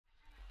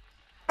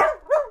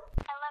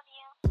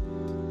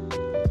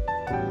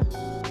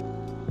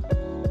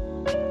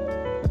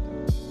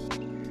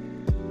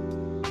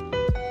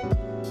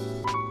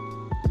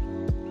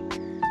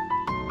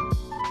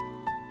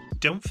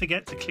don't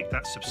forget to click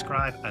that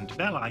subscribe and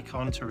bell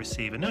icon to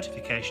receive a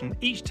notification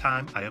each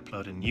time I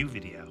upload a new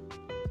video.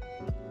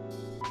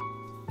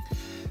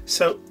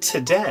 So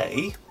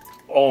today,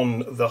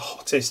 on the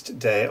hottest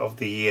day of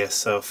the year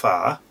so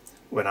far,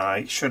 when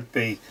I should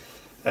be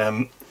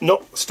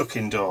not stuck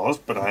indoors,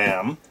 but I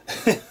am,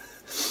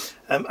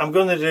 I'm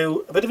going to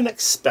do a bit of an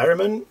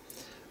experiment.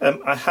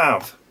 I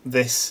have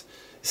this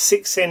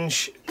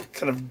 6-inch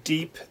kind of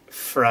deep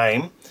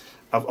frame.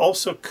 I've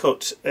also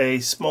cut a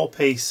small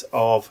piece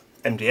of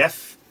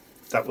MDF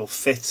that will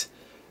fit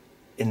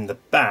in the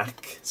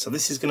back. So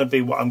this is going to be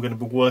what I'm going to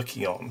be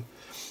working on.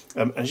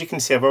 As you can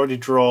see, I've already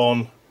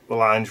drawn the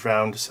lines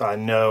round so I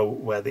know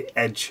where the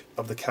edge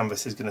of the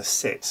canvas is going to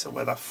sit, so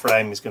where that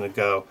frame is going to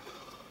go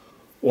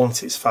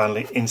once it's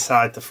finally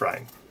inside the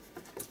frame.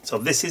 So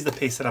this is the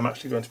piece that I'm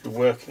actually going to be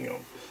working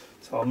on.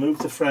 So I'll move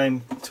the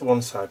frame to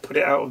one side, put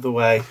it out of the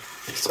way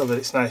so that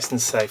it's nice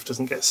and safe,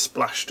 doesn't get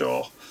splashed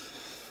or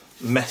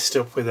messed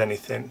up with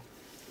anything.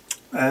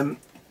 And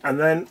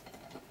then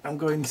I'm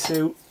going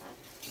to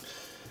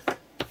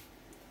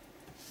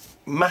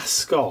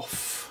mask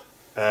off,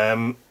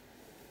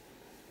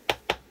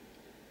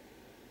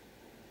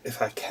 if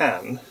I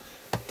can,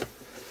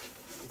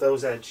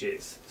 those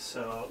edges.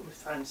 So let me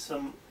find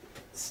some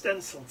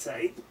stencil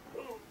tape,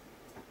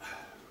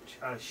 which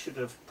I should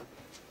have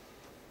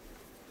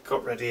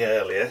got ready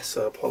earlier,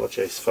 so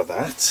apologies for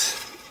that. So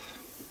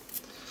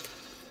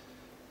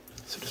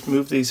just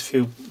move these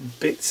few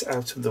bits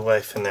out of the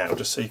way for now,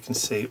 just so you can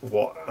see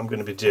what I'm going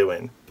to be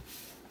doing.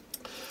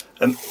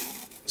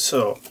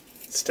 So,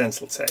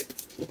 stencil tape.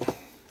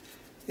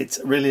 It's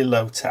really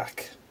low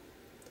tack.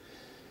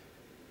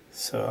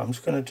 So I'm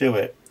just going to do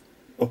it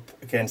up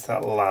against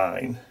that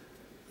line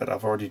that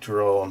I've already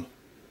drawn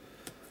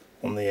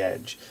on the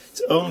edge.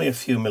 It's only a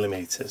few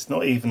millimeters,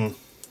 not even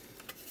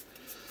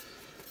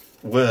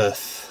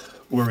worth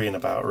worrying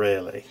about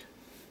really.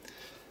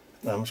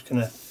 Now I'm just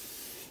going to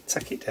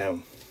tack it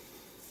down,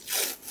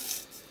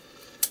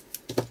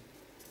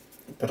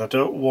 but I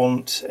don't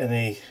want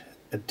any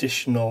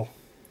additional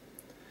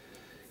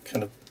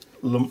kind of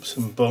lumps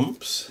and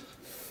bumps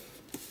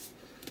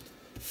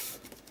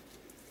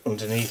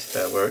underneath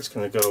there where it's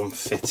going to go and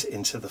fit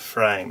into the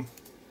frame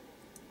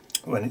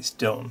when it's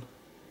done.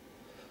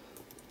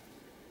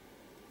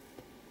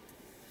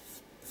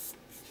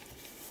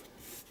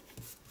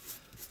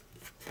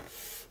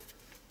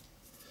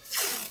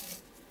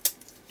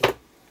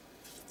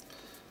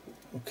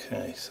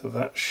 Okay, so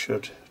that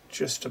should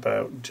just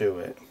about do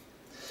it.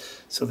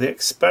 So the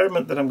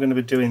experiment that I'm going to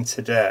be doing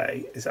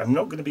today is I'm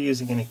not going to be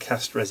using any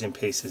cast resin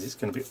pieces. It's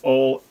going to be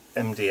all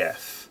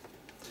MDF,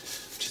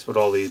 which is what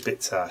all these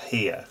bits are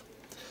here.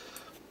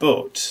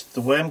 But the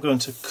way I'm going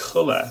to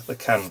colour the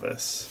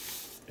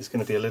canvas is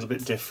going to be a little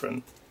bit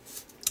different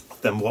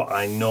than what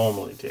I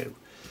normally do.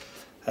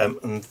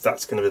 And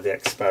that's going to be the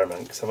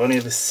experiment, because I've only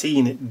ever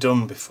seen it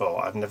done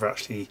before. I've never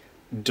actually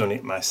done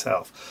it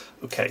myself.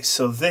 Okay,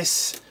 so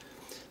this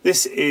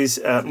is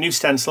a new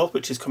stencil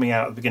which is coming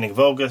out at the beginning of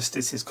August.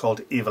 This is called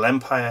Evil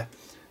Empire.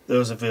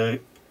 Those of you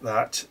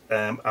that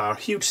are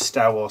huge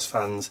Star Wars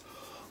fans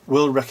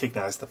will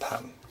recognise the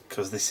pattern,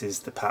 because this is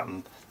the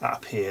pattern that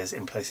appears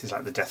in places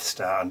like the Death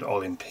Star and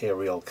all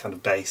Imperial kind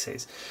of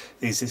bases.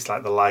 This is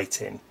like the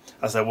lighting.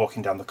 As they're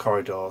walking down the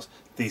corridors,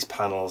 these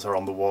panels are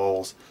on the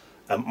walls,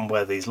 and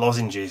where these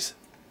lozenges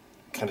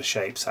kind of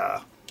shapes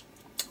are,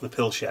 the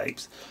pill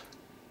shapes,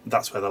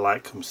 that's where the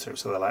light comes through,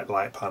 so they're like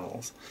light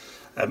panels.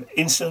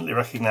 Instantly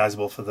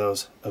recognisable for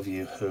those of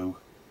you who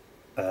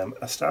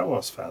are Star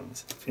Wars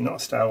fans. If you're not a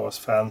Star Wars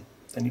fan,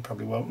 then you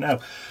probably won't know,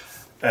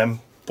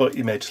 but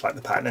you may just like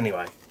the pattern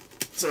anyway.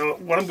 So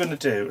what I'm going to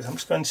do is I'm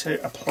just going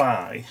to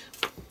apply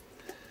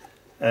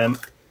a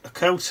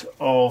coat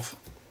of,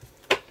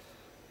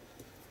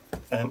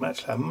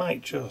 actually I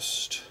might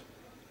just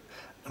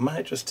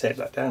tape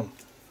that down.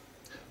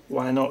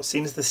 Why not?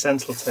 Seeing as the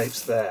stencil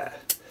tape's there,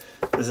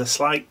 there's a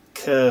slight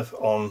curve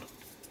on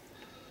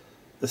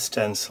the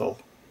stencil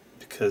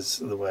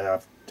because of the way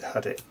I've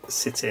had it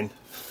sitting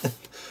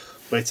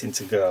waiting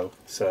to go.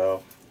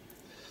 So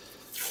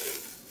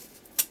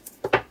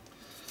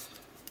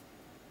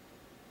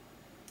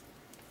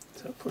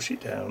push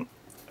it down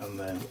and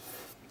then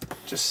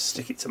just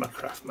stick it to my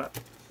craft mat.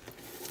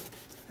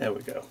 There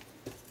we go.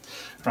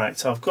 Right,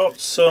 so I've got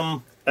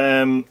some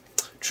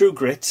True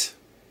Grit.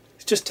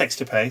 It's just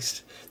texture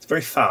paste. It's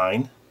very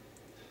fine,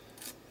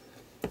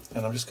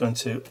 and I'm just going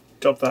to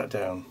dab that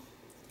down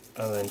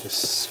and then just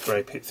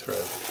scrape it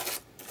through.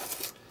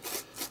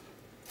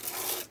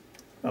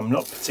 I'm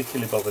not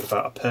particularly bothered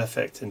about a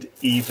perfect and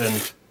even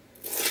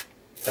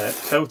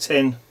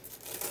coating,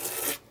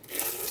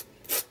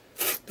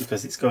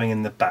 because it's going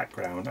in the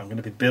background. I'm going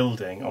to be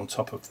building on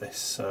top of this,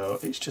 so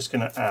it's just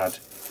going to add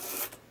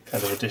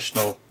kind of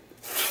additional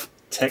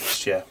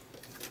texture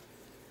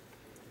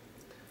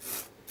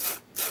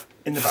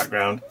in the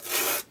background,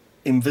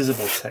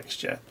 invisible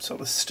texture, so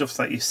the stuff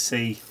that you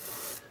see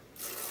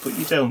but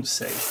you don't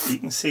see. You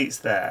can see it's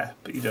there,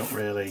 but you don't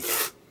really,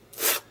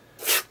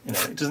 you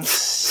know, it doesn't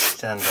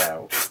stand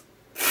out.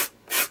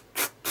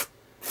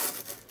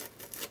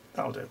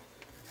 That'll do.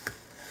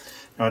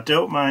 Now I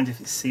don't mind if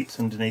it seeps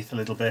underneath a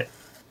little bit,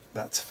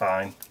 that's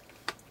fine.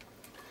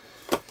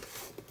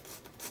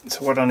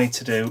 So what I need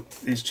to do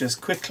is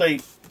just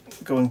quickly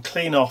go and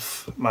clean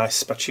off my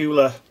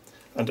spatula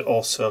and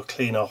also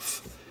clean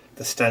off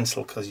the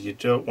stencil, because you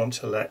don't want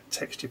to let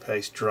texture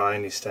paste dry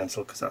in your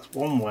stencil, because that's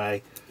one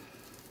way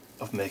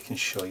of making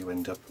sure you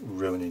end up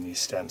ruining your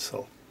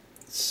stencil.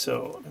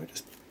 So let me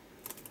just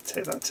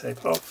take that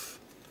tape off,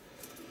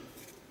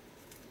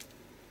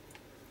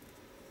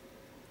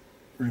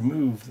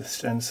 remove the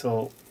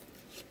stencil,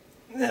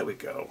 there we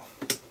go,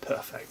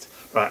 perfect.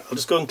 Right, I'll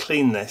just go and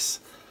clean this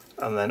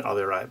and then I'll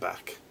be right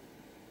back.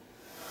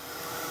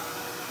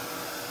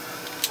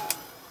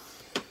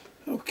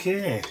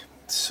 Okay,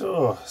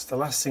 so the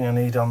last thing I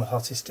need on the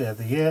hottest day of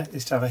the year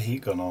is to have a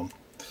heat gun on,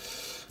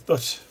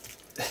 but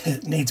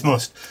it needs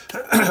must.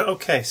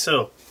 Okay,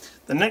 so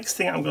the next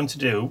thing I'm going to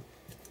do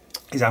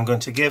is I'm going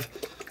to give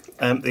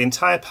the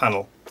entire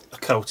panel a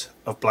coat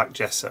of black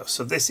gesso.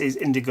 So this is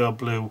indigo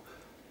blue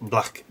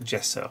black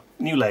gesso,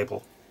 new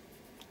label,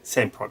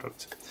 same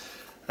product.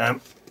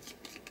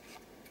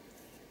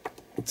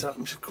 So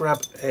I'm just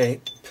grab a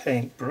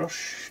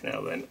paintbrush.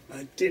 Now then,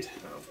 I did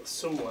have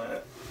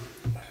somewhere,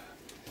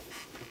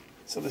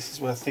 so this is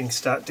where things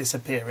start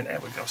disappearing. There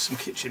we go, some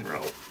kitchen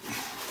roll.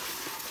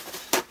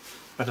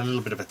 I had a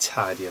little bit of a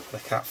tidy up,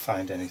 but I can't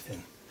find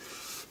anything.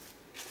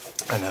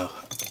 I know,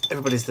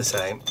 everybody's the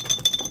same.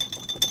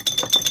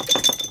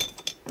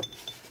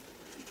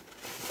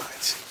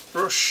 Right,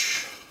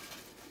 brush.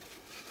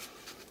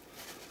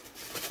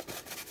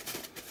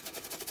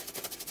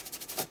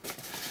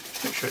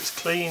 Make sure it's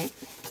clean.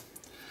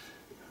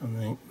 And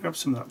then grab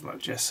some of that black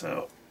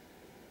gesso.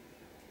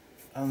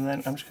 And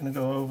then I'm just going to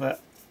go over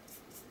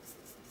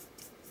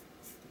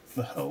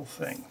the whole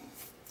thing.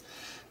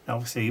 Now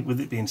obviously, with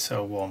it being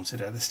so warm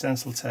today, the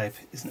stencil tape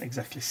isn't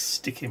exactly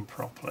sticking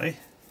properly.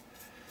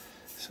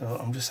 So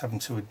I'm just having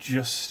to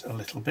adjust a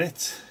little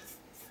bit.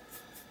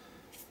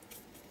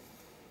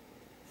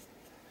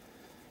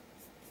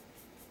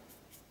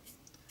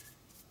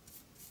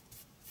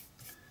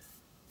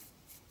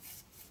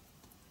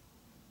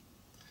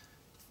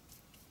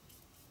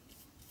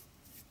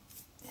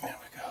 There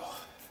we go.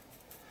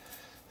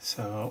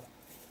 So,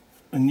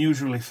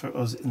 unusually for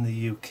us in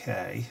the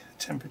UK,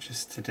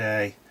 temperatures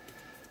today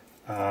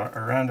are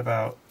around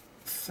about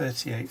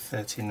 38,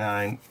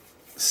 39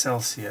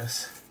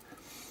 Celsius.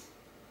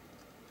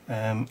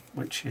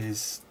 Which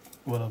is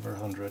well over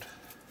 100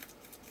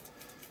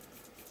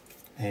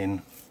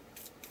 in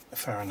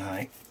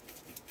Fahrenheit.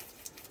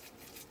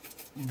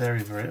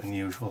 Very, very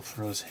unusual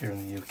for us here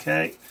in the UK.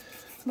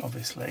 And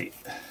obviously,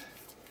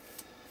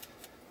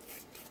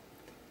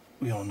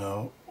 we all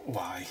know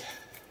why,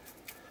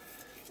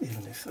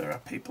 even if there are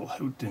people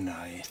who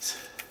deny it.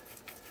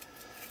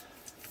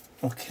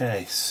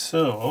 Okay,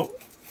 so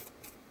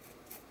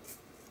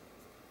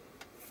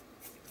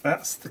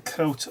that's the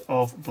coat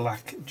of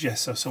black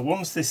gesso. So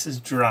once this is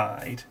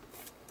dried,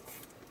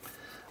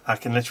 I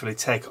can literally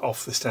take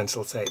off the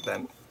stencil tape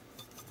then.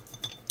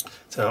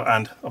 So,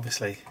 and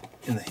obviously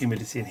in the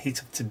humidity and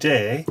heat of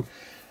today,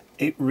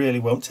 it really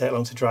won't take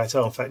long to dry at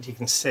all. In fact, you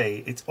can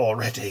see it's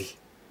already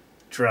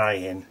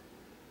drying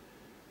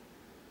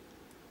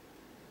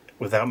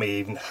without me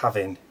even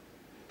having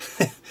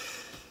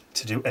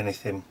to do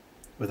anything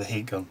with a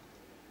heat gun.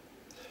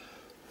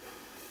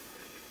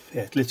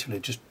 Yeah, literally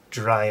just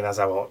drying as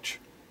I watch.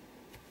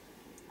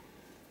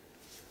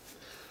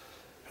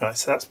 Right,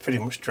 so that's pretty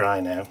much dry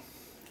now.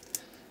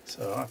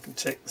 So I can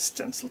take the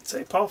stencil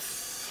tape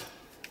off.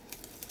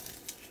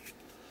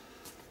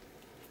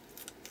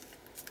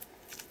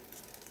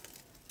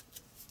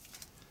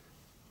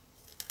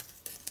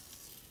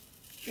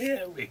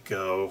 There we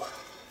go.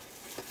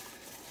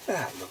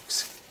 That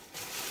looks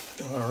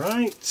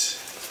alright.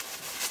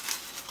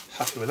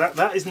 Happy with that.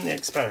 That isn't the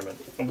experiment.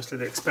 Obviously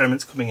the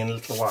experiment's coming in a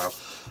little while.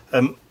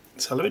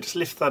 So let me just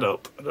lift that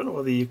up. I don't know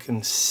whether you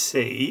can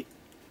see.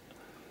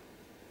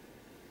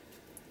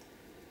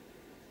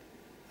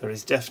 There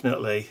is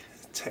definitely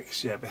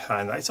texture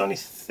behind that. It's only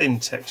thin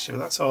texture,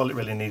 that's all it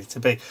really needed to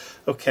be.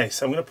 Okay,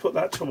 so I'm going to put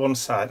that to one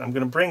side. I'm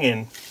going to bring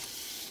in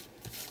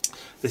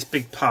this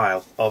big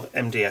pile of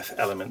MDF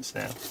elements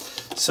now.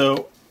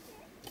 So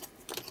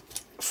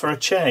for a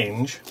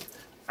change,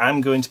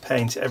 I'm going to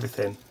paint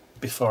everything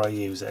before I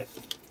use it.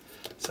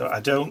 So I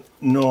don't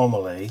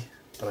normally,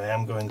 but I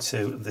am going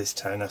to this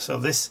time. Now, so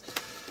this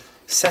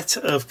set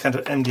of kind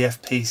of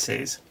MDF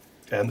pieces,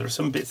 there are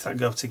some bits that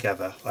go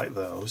together like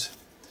those.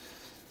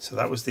 So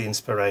that was the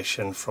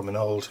inspiration from an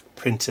old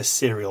printer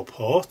serial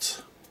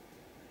port.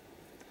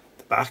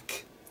 The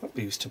back that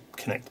we used to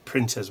connect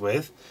printers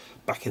with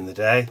back in the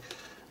day.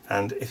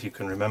 And if you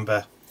can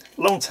remember,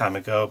 a long time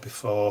ago,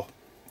 before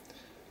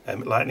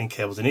lightning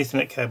cables and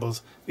Ethernet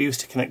cables, we used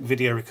to connect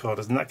video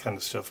recorders and that kind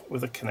of stuff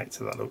with a connector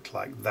that looked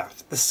like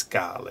that, the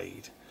SCAR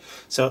lead.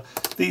 So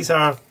these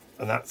are,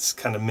 and that's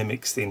kind of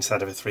mimics the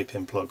inside of a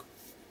 3-pin plug,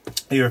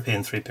 a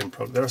European 3-pin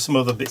plug. There are some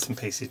other bits and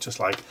pieces, just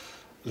like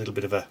a little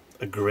bit of a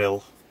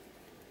grill.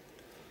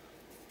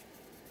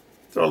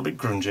 they're all a bit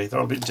grungy, they're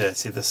all a bit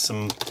dirty. There's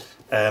some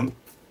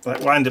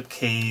like wind-up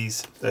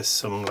keys, there's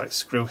some like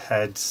screw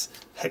heads,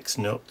 hex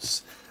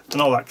nuts,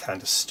 and all that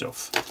kind of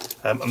stuff.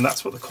 And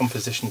that's what the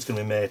composition is going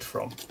to be made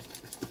from.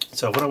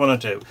 So what I want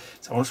to do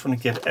is I just want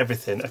to give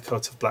everything a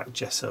coat of black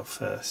gesso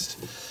first.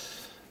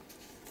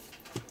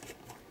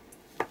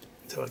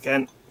 So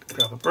again,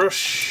 grab a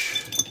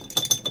brush,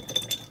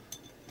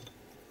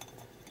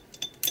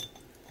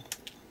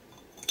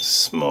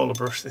 smaller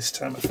brush this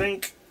time I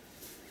think.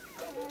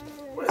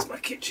 Where's my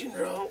kitchen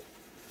roll?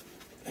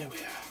 There we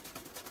are.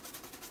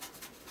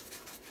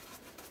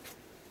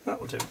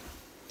 That will do.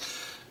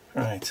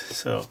 Right,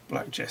 so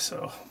black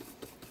gesso.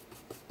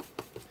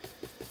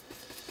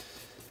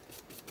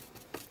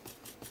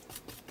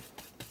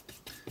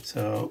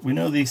 So we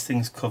know these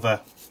things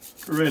cover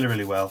really,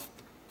 really well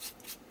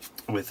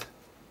with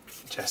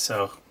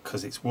gesso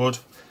because it's wood,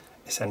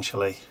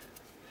 essentially.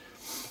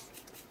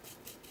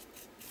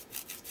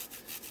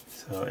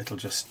 So it'll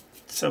just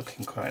soak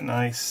in quite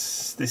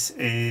nice. This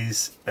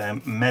is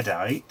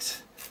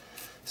medite,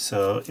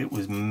 so it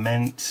was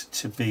meant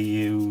to be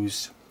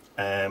used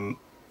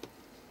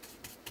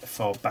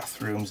for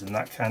bathrooms and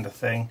that kind of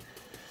thing.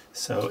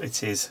 So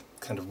it is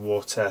kind of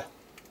water,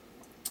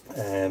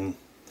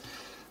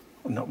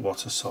 not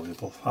water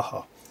soluble,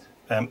 haha.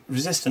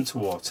 Resistant to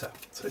water,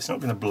 so it's not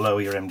going to blow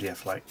your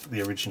MDF like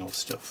the original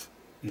stuff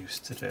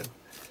used to do.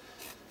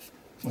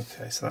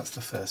 Okay, so that's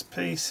the first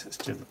piece. Let's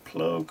do the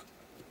plug.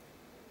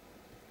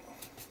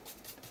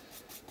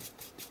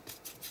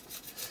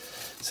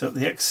 So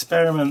the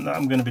experiment that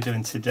I'm going to be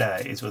doing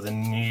today is with a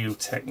new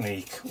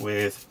technique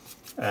with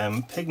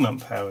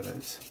pigment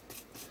powders.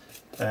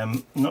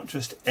 Not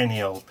just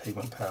any old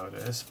pigment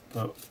powders,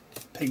 but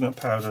pigment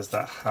powders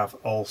that have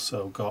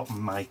also got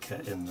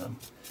mica in them.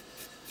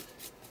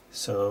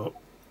 So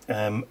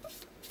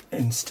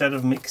instead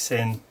of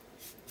mixing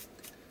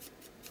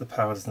the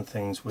powders and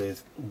things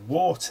with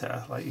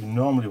water like you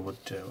normally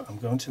would do, I'm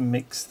going to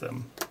mix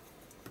them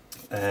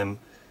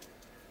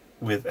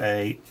with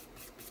a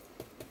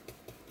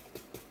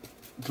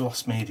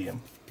gloss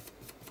medium.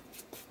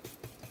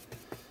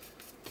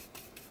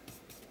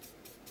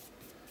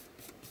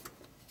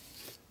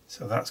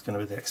 So that's going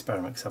to be the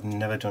experiment because I've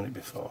never done it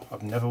before.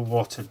 I've never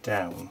watered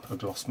down a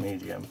gloss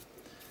medium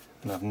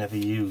and I've never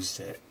used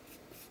it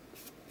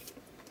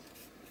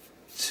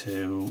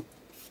to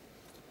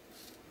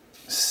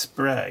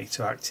spray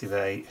to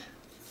activate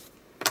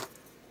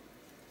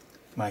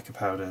mica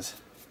powders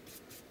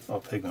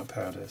or pigment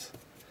powders.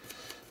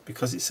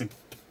 Because it's a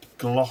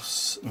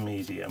gloss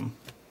medium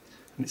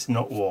and it's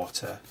not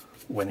water,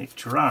 when it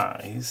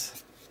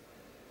dries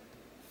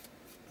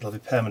it'll be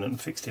permanent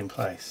and fixed in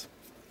place.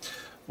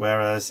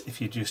 Whereas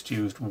if you just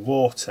used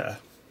water,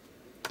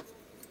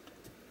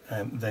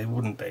 they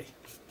wouldn't be.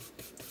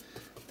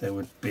 They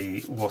would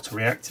be water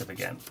reactive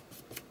again.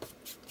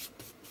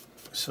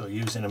 So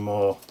using a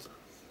more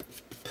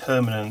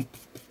permanent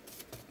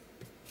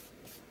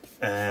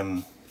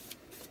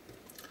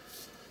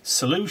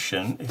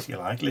solution, if you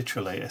like,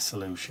 literally a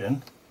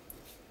solution,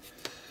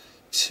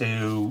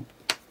 to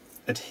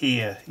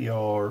adhere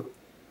your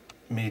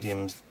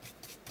mediums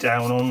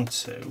down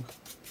onto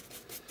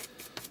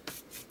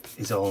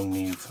is all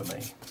new for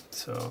me.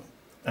 So,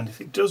 and if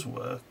it does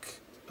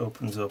work,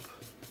 opens up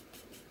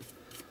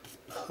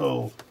a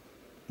whole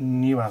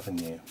new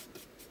avenue.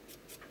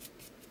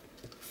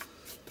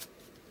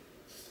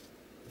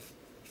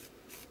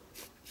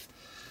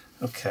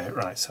 Okay,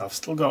 right, so I've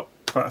still got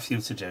quite a few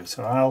to do,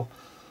 so I'll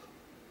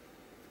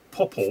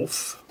pop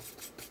off,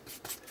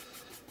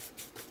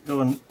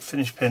 go and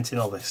finish painting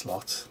all this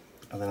lot,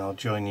 and then I'll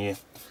join you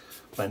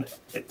when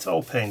it's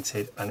all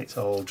painted and it's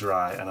all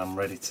dry and I'm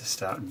ready to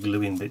start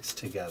gluing bits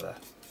together.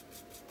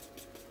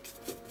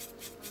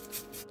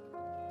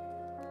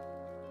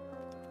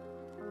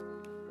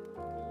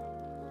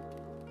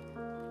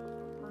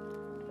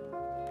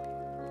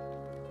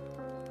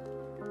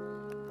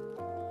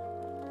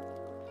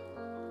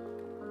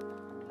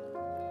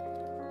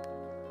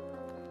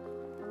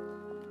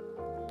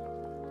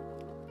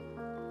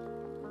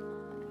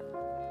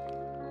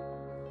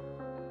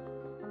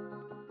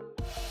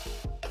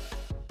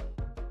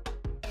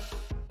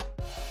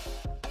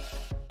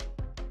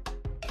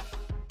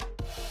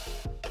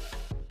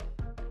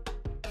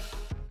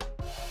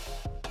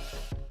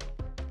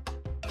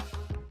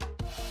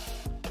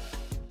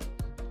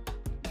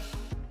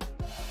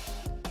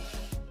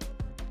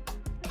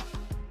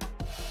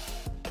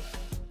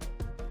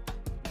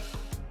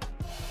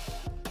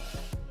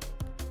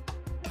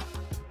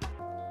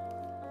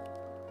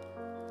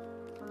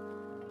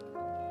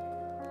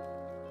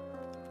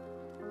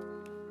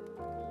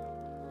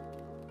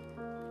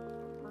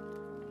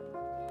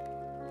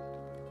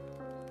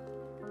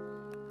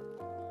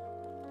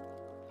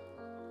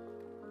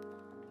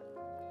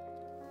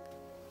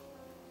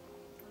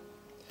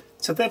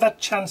 So they've had a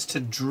chance to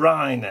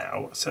dry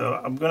now, so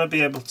I'm going to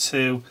be able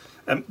to,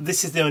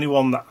 this is the only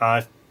one that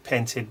I've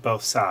painted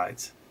both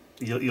sides.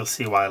 You'll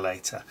see why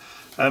later.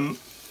 So I'm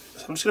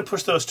just going to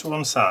push those to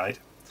one side.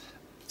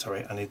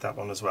 Sorry, I need that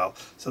one as well.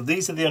 So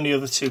these are the only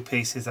other two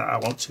pieces that I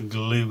want to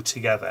glue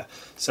together.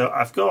 So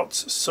I've got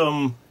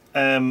some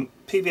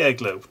PVA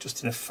glue,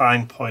 just in a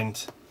fine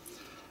point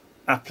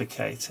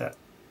applicator.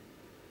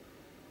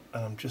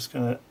 And I'm just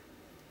going to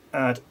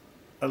add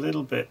a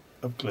little bit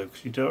of glue,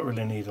 because you don't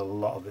really need a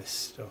lot of this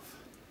stuff.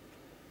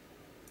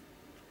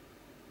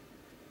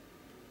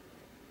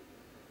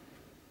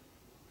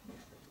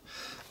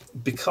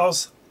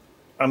 Because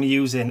I'm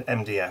using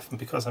MDF and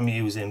because I'm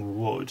using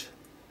wood,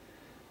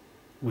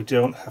 we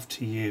don't have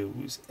to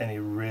use any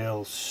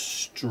real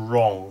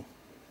strong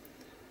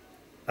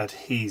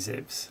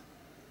adhesives.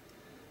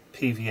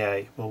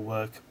 PVA will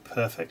work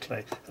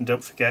perfectly, and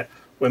don't forget,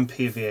 when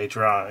PVA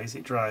dries,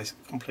 it dries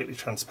completely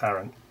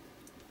transparent,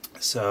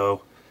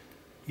 so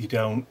you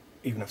don't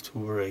even have to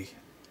worry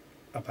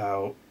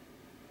about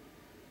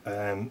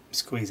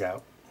squeeze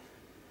out.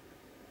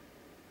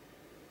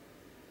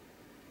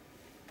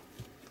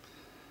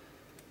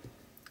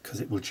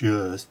 Because it will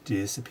just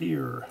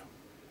disappear.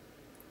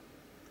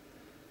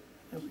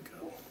 There we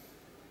go.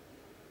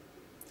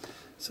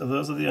 So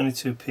those are the only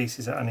two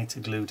pieces that I need to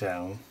glue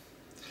down.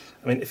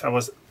 I mean, if I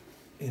was,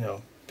 you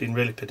know, being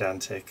really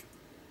pedantic,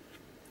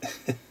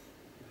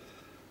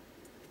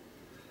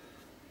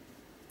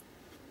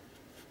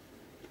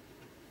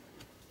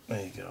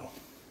 there you go.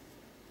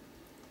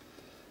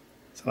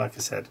 So like I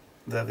said,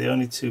 they're the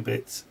only two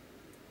bits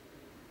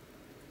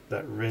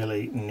that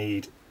really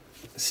need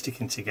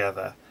sticking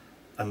together,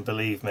 and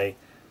believe me,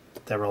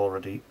 they're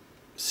already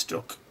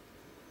stuck.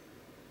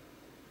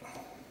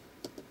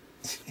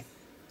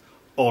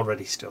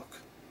 Already stuck.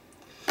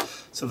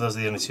 So those are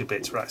the only two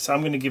bits. Right, so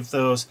I'm going to give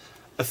those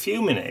a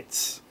few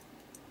minutes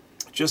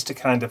just to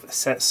kind of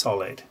set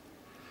solid,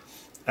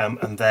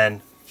 and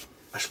then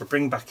I shall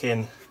bring back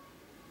in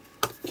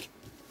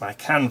my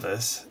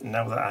canvas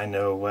now that I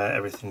know where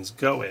everything's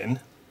going,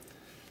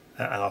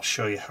 and I'll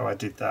show you how I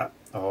did that,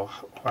 or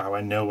how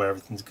I know where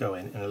everything's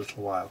going, in a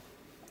little while.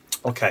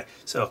 Okay,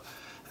 so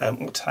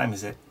what time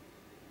is it?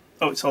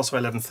 Oh, it's also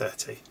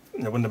 11:30.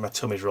 No wonder my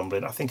tummy's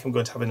rumbling. I think I'm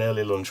going to have an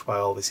early lunch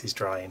while all this is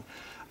drying,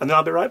 and then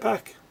I'll be right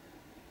back.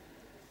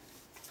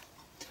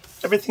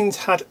 Everything's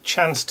had a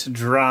chance to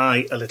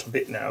dry a little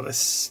bit now. There's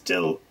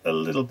still a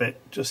little bit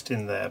just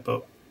in there,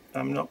 but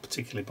I'm not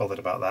particularly bothered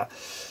about that.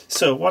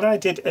 So what I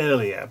did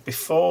earlier,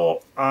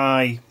 before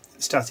I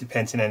started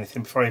painting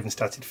anything, before I even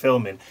started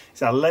filming,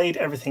 is I laid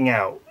everything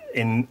out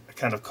in a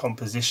kind of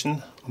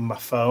composition on my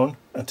phone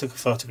and took a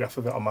photograph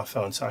of it on my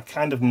phone, so I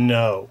kind of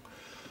know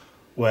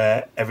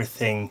where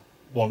everything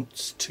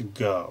wants to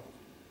go.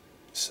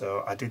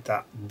 So I did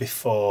that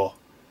before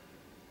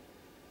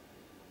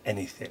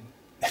anything.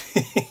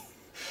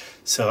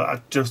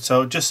 So just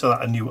so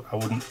that I knew I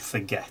wouldn't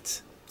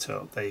forget.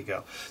 So there you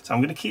go. So I'm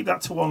going to keep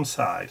that to one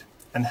side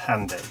and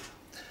handy,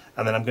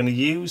 and then I'm going to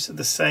use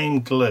the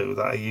same glue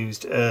that I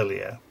used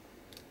earlier,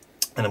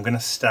 and I'm going to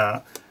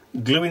start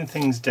gluing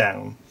things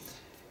down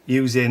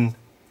using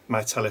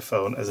my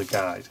telephone as a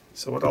guide.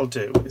 So what I'll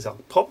do is I'll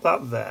pop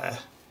that there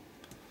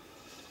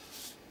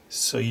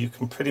so you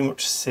can pretty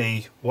much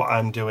see what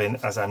I'm doing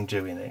as I'm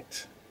doing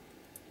it.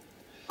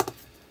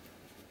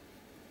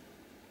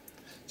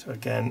 So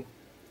again,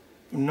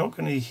 I'm not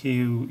going to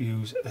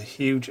use a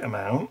huge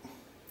amount,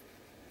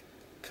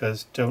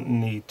 because don't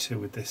need to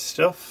with this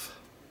stuff.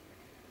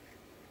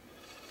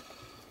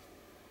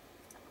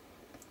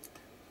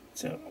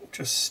 So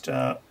just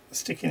start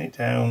sticking it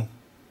down.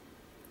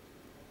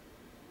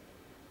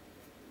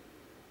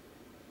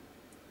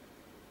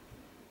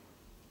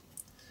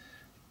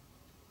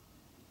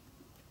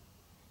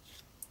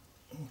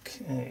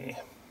 Okay.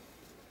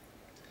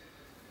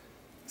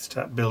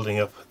 Start building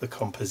up the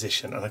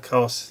composition, and of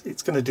course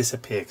it's going to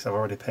disappear because I've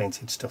already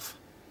painted stuff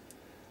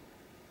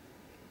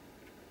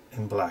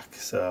in black,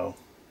 so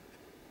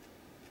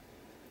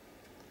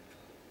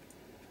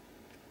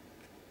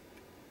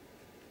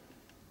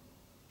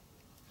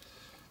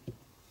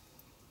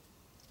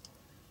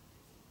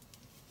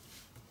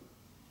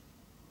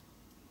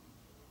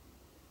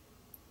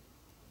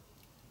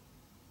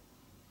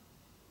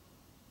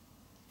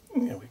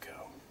there we go.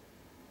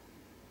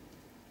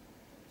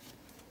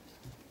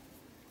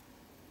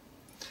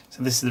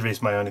 So this is the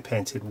reason why I only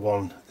painted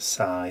one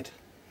side,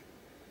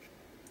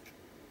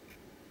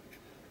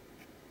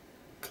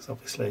 because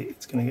obviously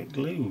it's going to get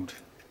glued.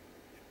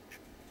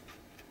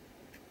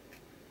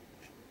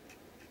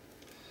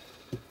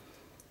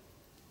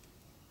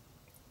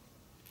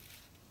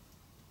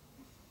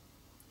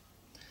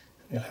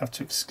 You'll have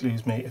to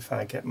excuse me if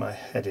I get my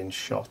head in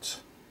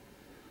shot.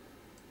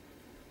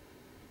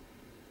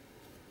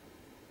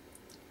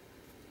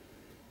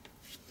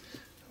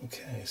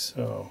 Okay,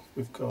 so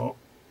we've got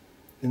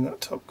in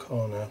that top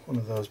corner one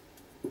of those,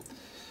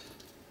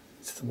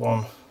 it's the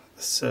one,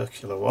 the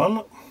circular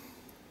one.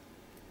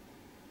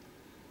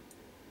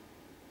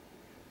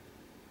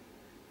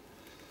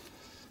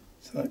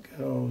 So that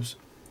goes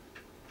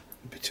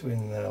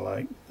between there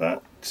like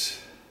that.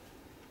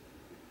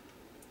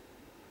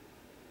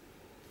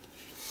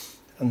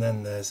 And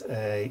then there's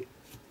a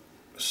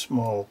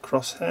small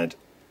crosshead.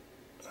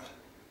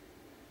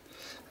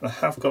 And I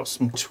have got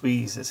some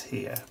tweezers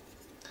here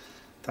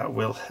that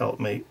will help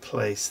me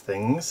place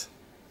things,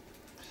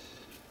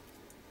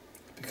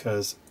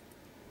 because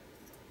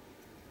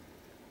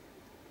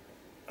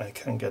I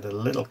can get a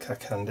little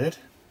cack-handed.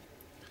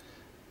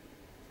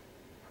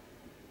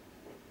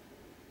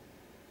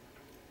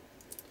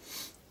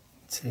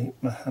 See,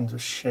 my hand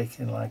was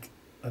shaking like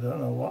I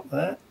don't know what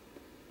there.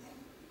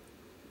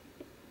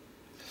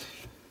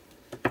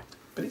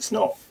 But it's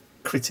not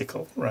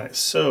critical. Right,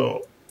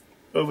 so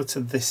over to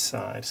this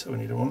side. So we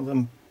need one of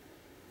them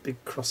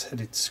big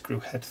cross-headed screw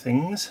head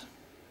things.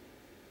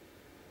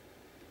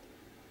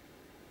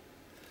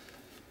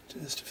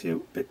 Just a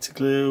few bits of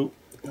glue.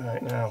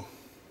 Right, now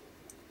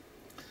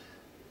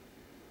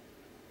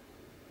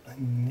I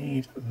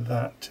need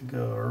that to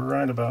go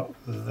right about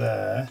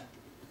there,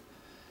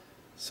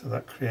 so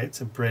that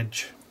creates a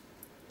bridge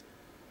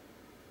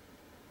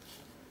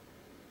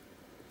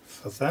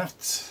for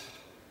that.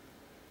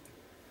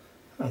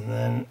 And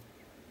then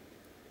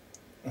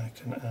I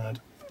can add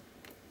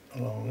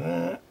along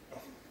there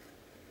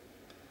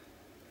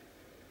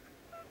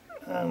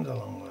and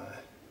along there.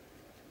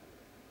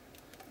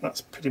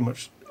 That's pretty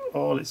much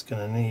all it's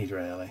going to need,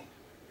 really.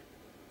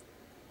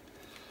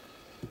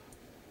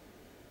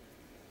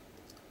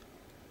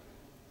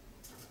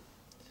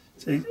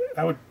 See,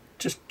 I would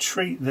just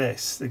treat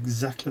this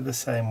exactly the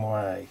same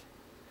way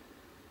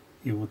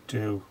you would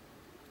do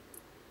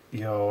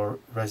your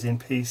resin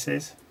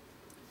pieces,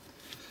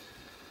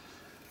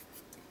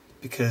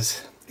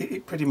 because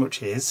it pretty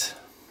much is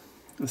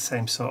the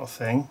same sort of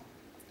thing.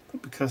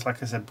 But because,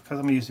 like I said, because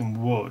I'm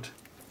using wood,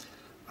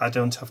 I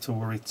don't have to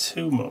worry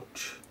too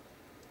much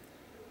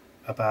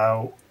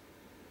about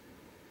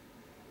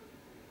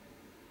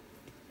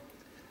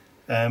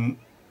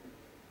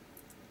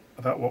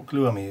what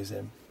glue I'm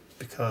using,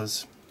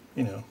 because,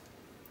 you know,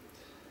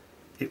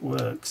 it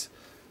works.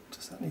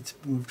 Does that need to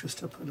move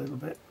just up a little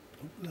bit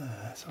up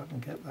there so I can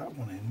get that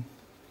one in?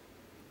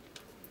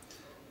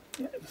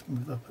 Yeah, just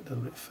move up a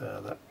little bit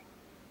further.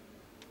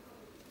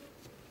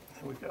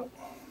 There we go.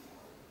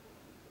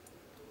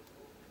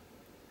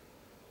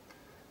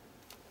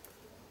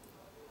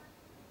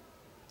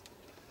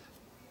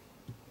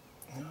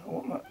 Now I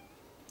want that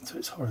so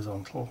it's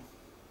horizontal.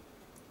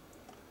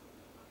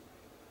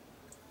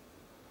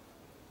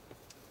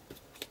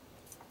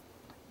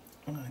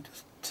 And I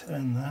just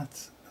turn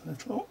that a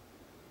little.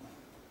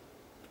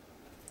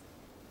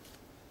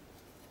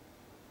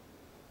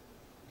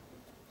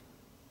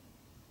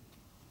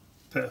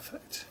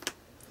 Perfect.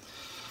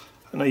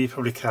 I know you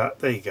probably can't,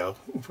 there you go,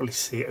 you can probably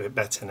see it a bit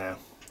better now.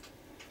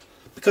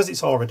 Because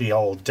it's already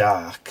all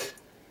dark.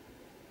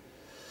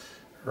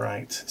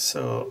 Right,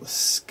 so the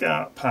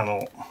SCART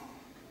panel.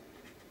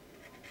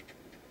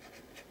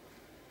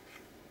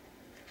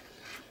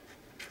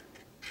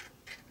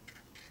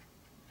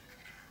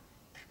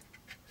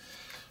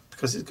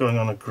 Because it's going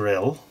on a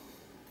grill,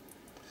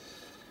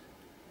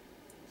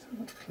 so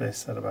let's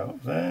place that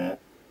about there.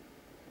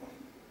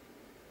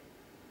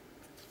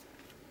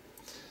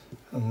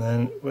 And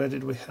then where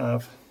did we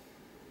have,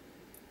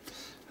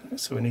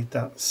 so we need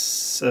that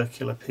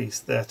circular piece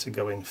there to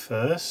go in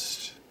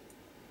first.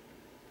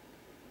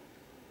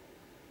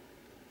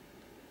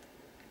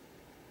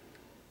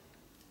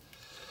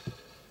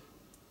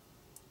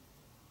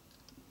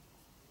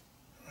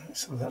 Right,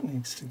 so that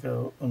needs to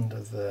go under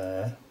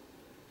there.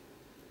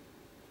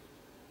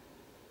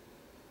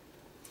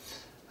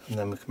 And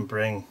then we can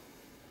bring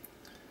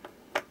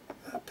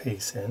that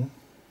piece in.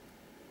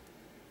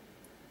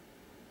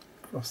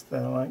 Across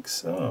there like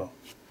so.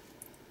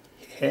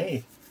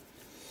 Hey,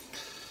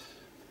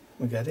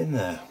 we get in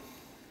there.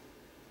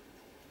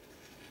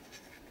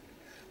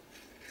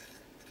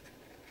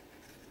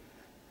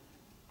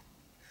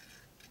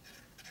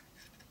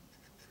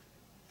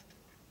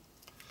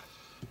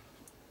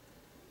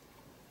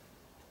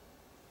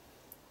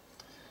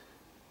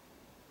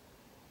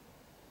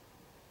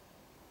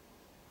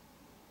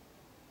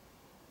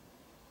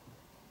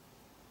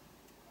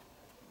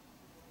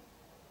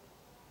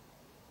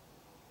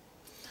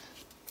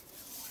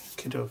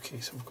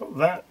 Okie, so we've got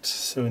that,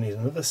 so we need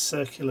another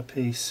circular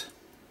piece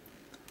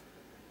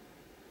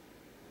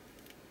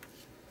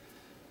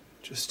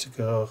just to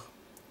go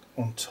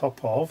on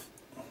top of.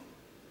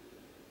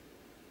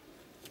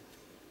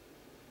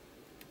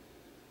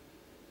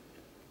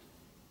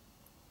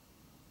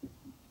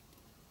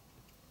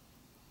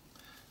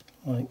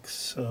 Like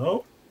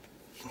so.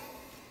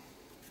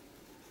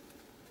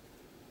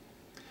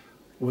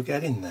 We're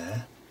getting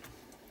there.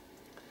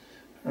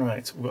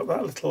 Alright, so we've got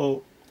that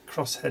little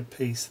crosshead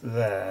piece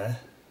there.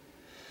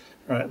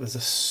 Right, there's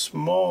a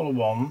smaller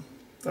one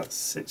that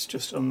sits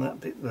just on that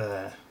bit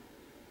there.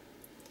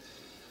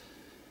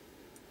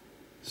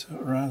 So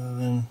rather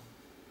than,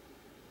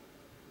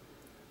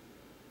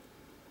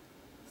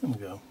 there we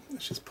go,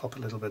 let's just pop a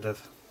little bit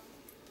of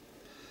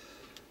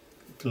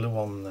glue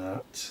on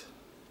that,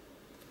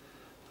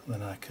 and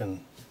then I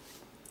can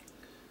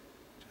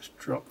just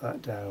drop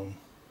that down.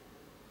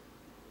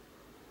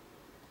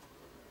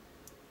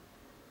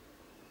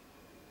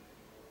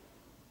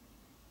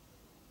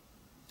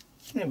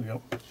 There we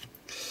go.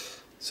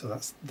 So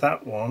that's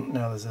that one.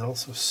 Now there's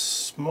also a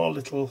small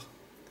little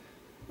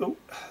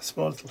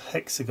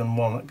hexagon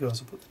one that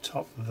goes up at the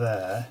top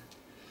there.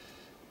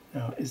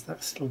 Now, is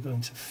that still going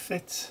to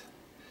fit?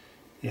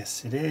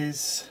 Yes, it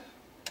is.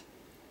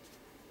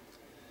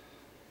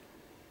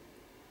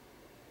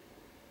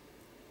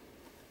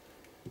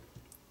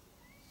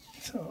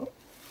 So,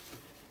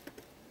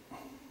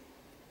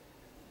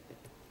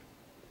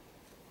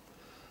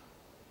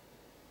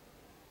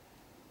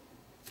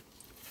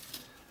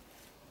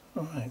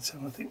 alright, so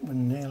I think we're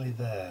nearly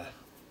there.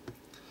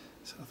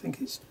 So I think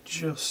it's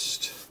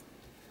just...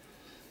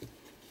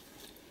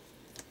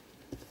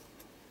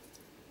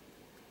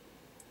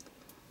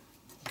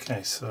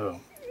 Okay, so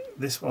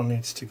this one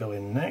needs to go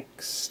in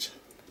next.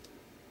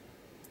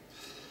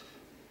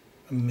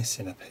 I'm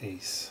missing a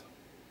piece.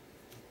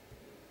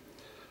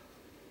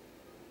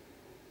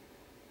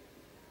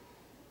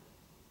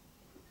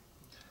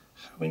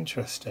 How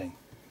interesting.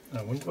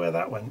 I wonder where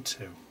that went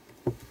to.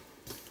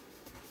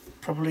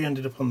 Probably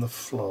ended up on the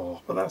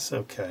floor, but that's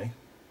okay.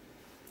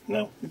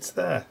 No, it's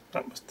there.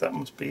 That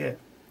must be it.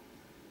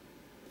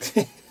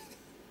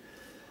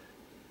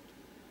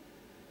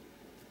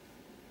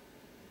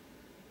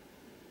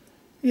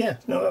 Yeah,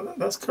 no,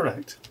 that's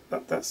correct.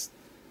 That's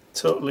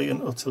totally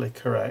and utterly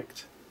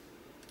correct.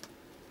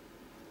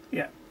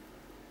 Yeah.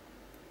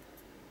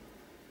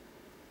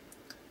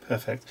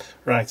 Perfect.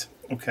 Right,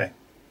 okay.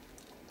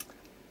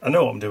 I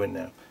know what I'm doing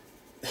now.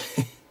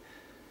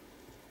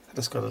 I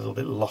just got a little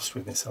bit lost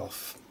with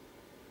myself.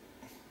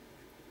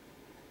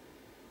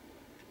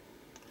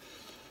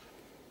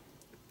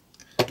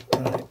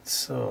 Right,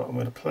 so I'm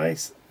going to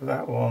place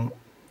that one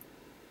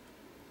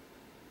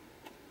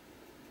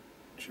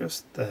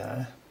just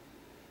there.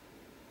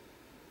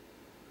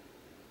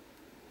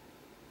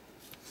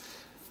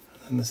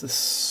 And there's a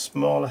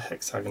smaller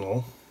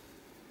hexagonal.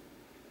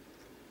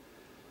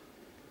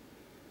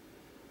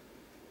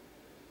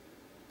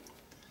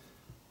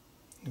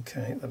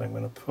 Okay, that I'm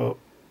going to put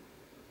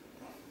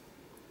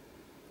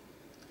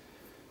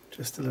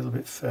just a little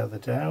bit further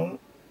down,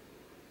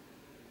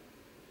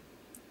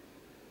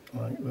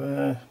 like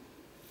there.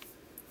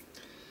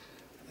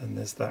 And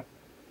there's that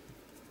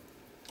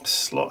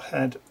slot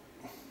head.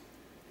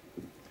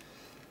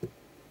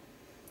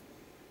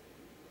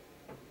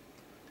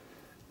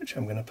 Which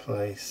I'm going to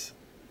place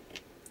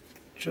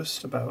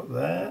just about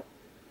there.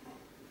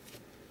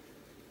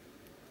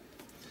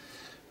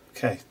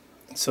 Okay,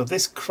 so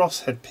this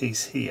crosshead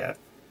piece here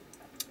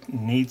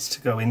needs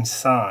to go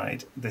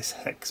inside this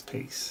hex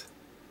piece.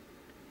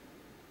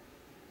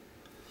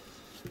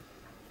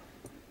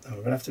 Now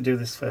we're going to have to do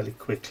this fairly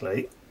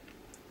quickly.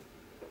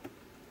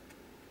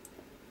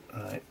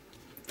 Right,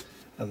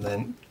 and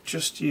then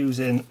just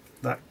using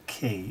that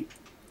key,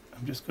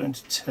 I'm just going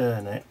to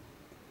turn it .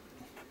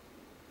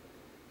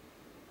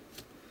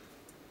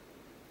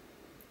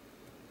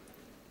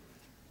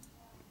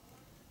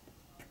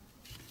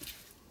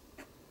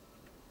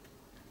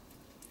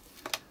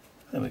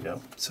 There we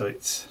go, so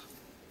it's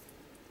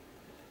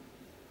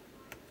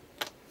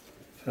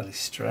fairly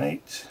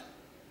straight.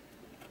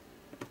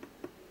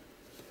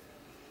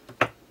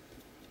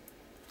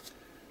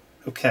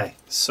 Okay,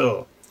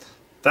 so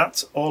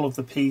that's all of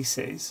the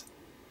pieces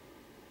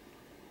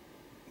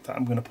that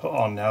I'm going to put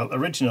on. Now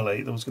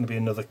originally there was going to be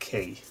another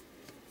key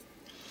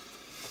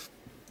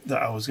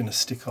that I was going to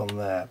stick on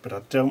there, but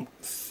I don't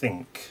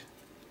think,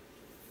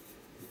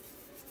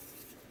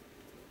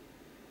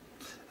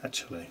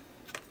 actually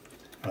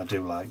I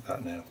do like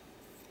that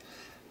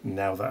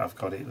now that I've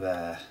got it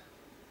there.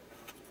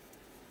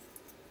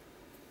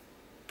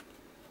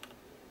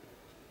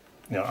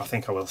 No, I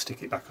think I will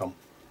stick it back on.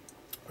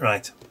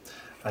 Right,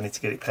 I need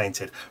to get it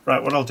painted.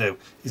 Right, what I'll do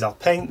is I'll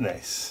paint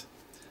this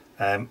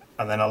and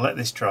then I'll let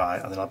this dry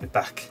and then I'll be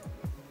back.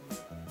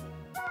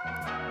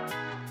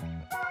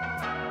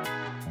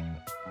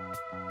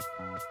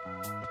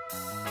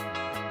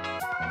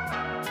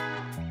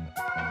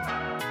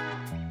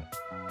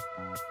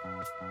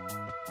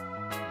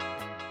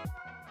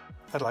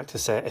 I'd like to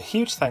say a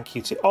huge thank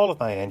you to all of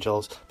my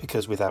angels,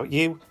 because without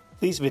you,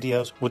 these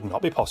videos would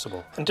not be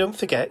possible. And don't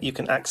forget, you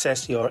can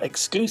access your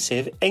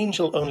exclusive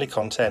angel-only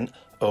content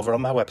over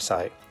on my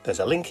website. There's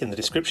a link in the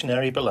description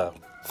area below.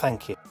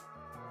 Thank you.